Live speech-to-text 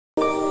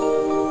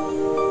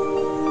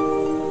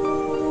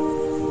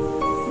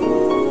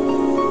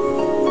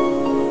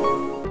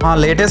మా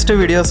latest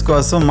videos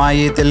కోసం మా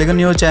ఈ తెలుగు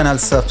న్యూస్ ఛానల్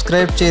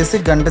సబ్స్క్రైబ్ చేసి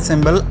గంట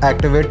సింబల్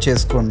యాక్టివేట్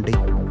చేసుకోండి.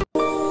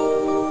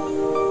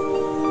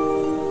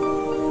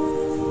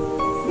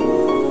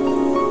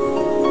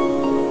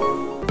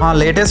 మా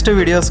లేటెస్ట్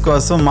వీడియోస్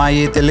కోసం మా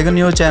ఈ తెలుగు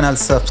న్యూస్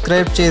ఛానల్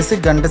సబ్స్క్రైబ్ చేసి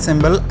గంట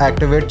సింబల్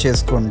యాక్టివేట్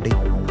చేసుకోండి.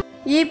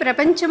 ఈ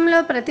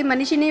ప్రపంచంలో ప్రతి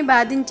మనిషిని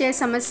బాధించే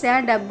సమస్య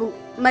డబ్బు.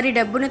 మరి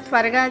డబ్బును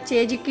త్వరగా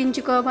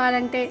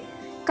చేజిక్కించుకోవాలంటే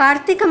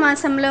కార్తీక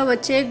మాసంలో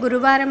వచ్చే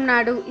గురువారం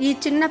నాడు ఈ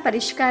చిన్న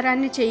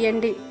పరిష్కారాన్ని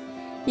చేయండి.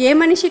 ఏ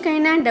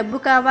మనిషికైనా డబ్బు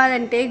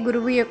కావాలంటే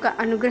గురువు యొక్క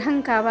అనుగ్రహం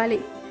కావాలి.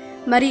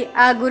 మరి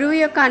ఆ గురువు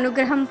యొక్క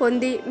అనుగ్రహం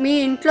పొంది మీ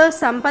ఇంట్లో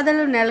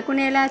సంపదలు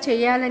నెలకొనేలా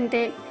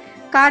చేయాలంటే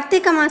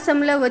కార్తీక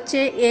మాసంలో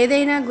వచ్చే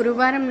ఏదైనా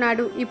గురువారం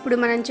నాడు ఇప్పుడు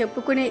మనం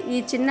చెప్పుకునే ఈ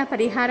చిన్న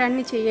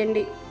పరిహారాన్ని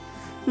చేయండి.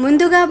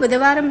 ముందుగా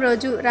బుధవారం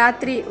రోజు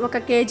రాత్రి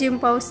 1 కేజీ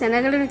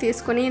శనగలను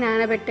తీసుకొని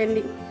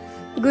నానబెట్టండి.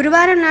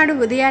 గురువారం నాడు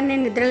ఉదయాన్నే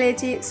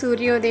నిద్రలేచి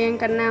సూర్యోదయం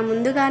కన్నా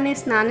ముందుగానే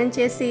స్నానం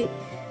చేసి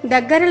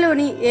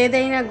దగ్గరలోని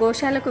ఏదైనా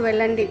గోశాలకు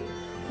వెళ్ళండి.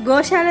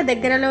 గోశాల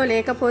దగ్గరలో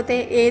లేకపోతే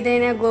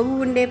ఏదైనా గోవు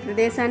ఉండే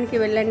ప్రదేశానికి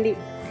వెళ్ళండి.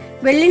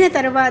 వెళ్ళిన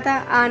తర్వాత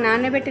ఆ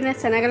నానబెట్టిన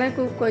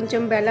శనగలకు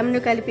కొంచెం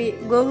బెల్లంను కలిపి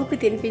గోవుకు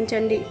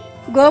తినిపించండి.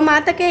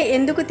 గోమాతకే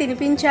ఎందుకు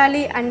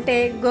తినిపించాలి అంటే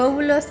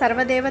గోవులో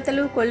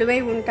సర్వదేవతలు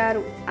కొలువై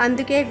ఉంటారు.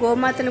 అందుకే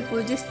గోమాతను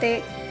పూజిస్తే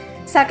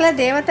సకల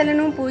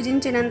దేవతలను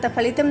పూజించినంత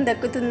ఫలితం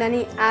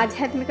దక్కుతుందని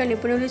ఆధ్యాత్మిక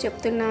నిపుణులు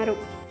చెప్తున్నారు.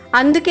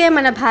 అందుకే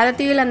మన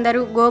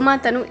భారతీయులందరూ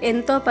గోమాతను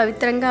ఎంతో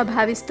పవిత్రంగా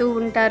భావిస్తూ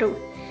ఉంటారు.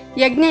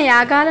 యజ్ఞ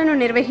యాగాలను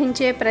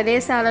నిర్వహించే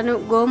ప్రదేశాలను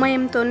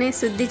గోమయంతోనే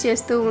శుద్ధి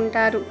చేస్తూ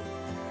ఉంటారు.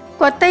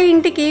 కొత్త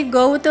ఇంటికి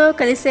గోవుతో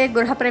కలిసే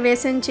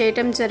గృహప్రవేశం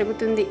చేయటం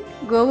జరుగుతుంది.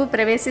 గోవు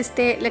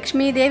ప్రవేశిస్తే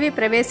లక్ష్మీదేవి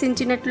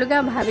ప్రవేశించినట్లుగా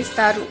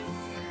భావిస్తారు.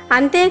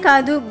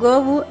 అంతేకాదు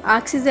గోవు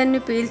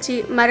ఆక్సిజన్ను పీల్చి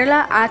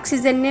మరలా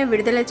ఆక్సిజన్నే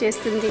విడుదల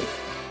చేస్తుంది.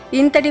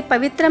 ఇంతటి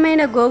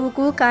పవిత్రమైన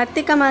గోవుకు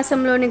కార్తీక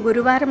మాసంలోని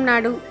గురువారం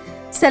నాడు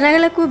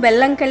శనగలకు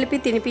బెల్లం కలిపి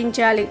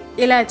తినిపించాలి.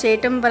 ఇలా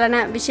చేయటం వలన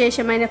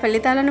విశేషమైన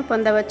ఫలితాలను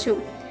పొందవచ్చు.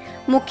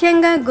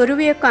 ముఖ్యంగా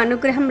గురువు యొక్క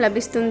అనుగ్రహం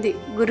లభిస్తుంది.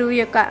 గురువు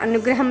యొక్క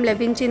అనుగ్రహం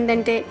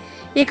లభించిందంటే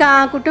ఇక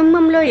ఆ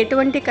కుటుంబంలో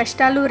ఎటువంటి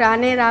కష్టాలు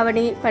రానే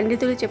రావని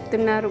పండితులు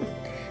చెప్తున్నారు.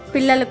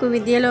 పిల్లలకు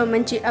విద్యలో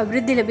మంచి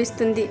అభివృద్ధి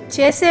లభిస్తుంది.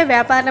 చేసే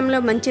వ్యాపారంలో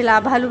మంచి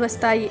లాభాలు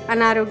వస్తాయి.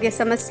 అనారోగ్య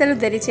సమస్యలు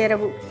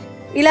దరిచేరవు.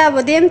 ఇలా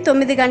ఉదయం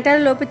 9 గంటల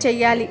లోపు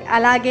చెయ్యాలి.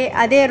 అలాగే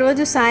అదే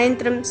రోజు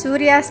సాయంత్రం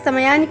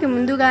సూర్యాస్తమయానికి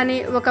ముందుగానే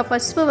ఒక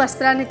పసుపు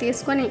వస్త్రాన్ని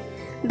తీసుకొని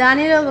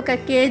దానిలో 1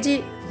 కేజీ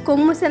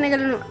కొమ్ము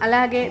శనగలను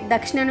అలాగే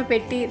దక్షిణను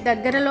పెట్టి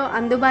దగ్గరలో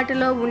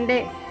అందుబాటులో ఉండే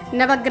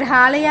నవగ్రహ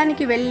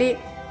ఆలయానికి వెళ్ళి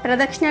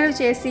ప్రదక్షిణలు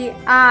చేసి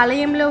ఆ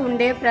ఆలయంలో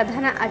ఉండే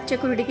ప్రధాన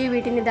అర్చకుడికి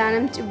వీటిని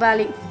దానం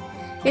ఇవ్వాలి.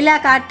 ఇలా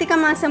కార్తీక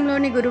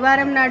మాసంలోని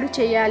గురువారం నాడు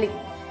చేయాలి.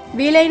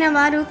 వీలైన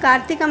వారు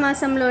కార్తీక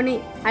మాసంలోని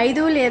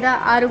 5 లేదా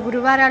 6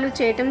 గురువారాలు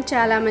చేయటం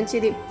చాలా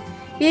మంచిది.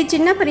 ఈ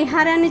చిన్న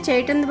పరిహారాన్ని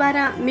చేయటం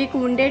ద్వారా మీకు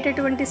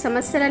ఉండేటటువంటి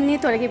సమస్యలన్నీ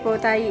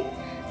తొలగిపోతాయి.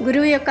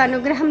 గురువు యొక్క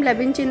అనుగ్రహం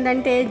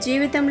లభించిందంటే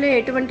జీవితంలో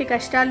ఎటువంటి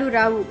కష్టాలు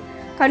రావు.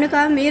 కనుక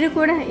మీరు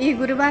కూడా ఈ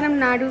గురువారం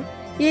నాడు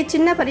ఈ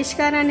చిన్న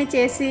పరిష్కారాన్ని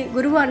చేసి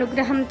గురువు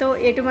అనుగ్రహంతో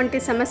ఎటువంటి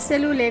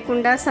సమస్యలు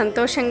లేకుండా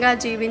సంతోషంగా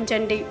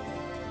జీవించండి.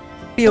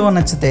 వీడియో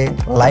నచ్చితే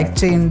లైక్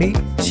చేయండి,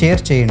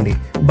 షేర్ చేయండి,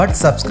 బట్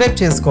సబ్స్క్రైబ్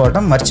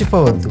చేసుకోవడం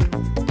మర్చిపోవద్దు.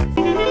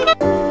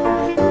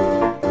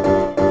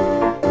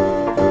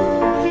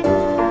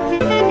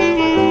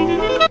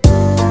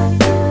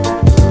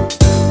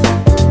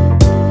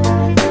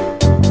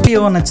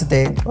 వీడియో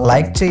నచ్చితే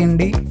లైక్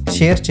చేయండి,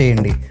 షేర్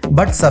చేయండి,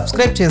 బట్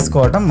సబ్స్క్రైబ్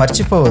చేసుకోవడం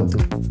మర్చిపోవద్దు.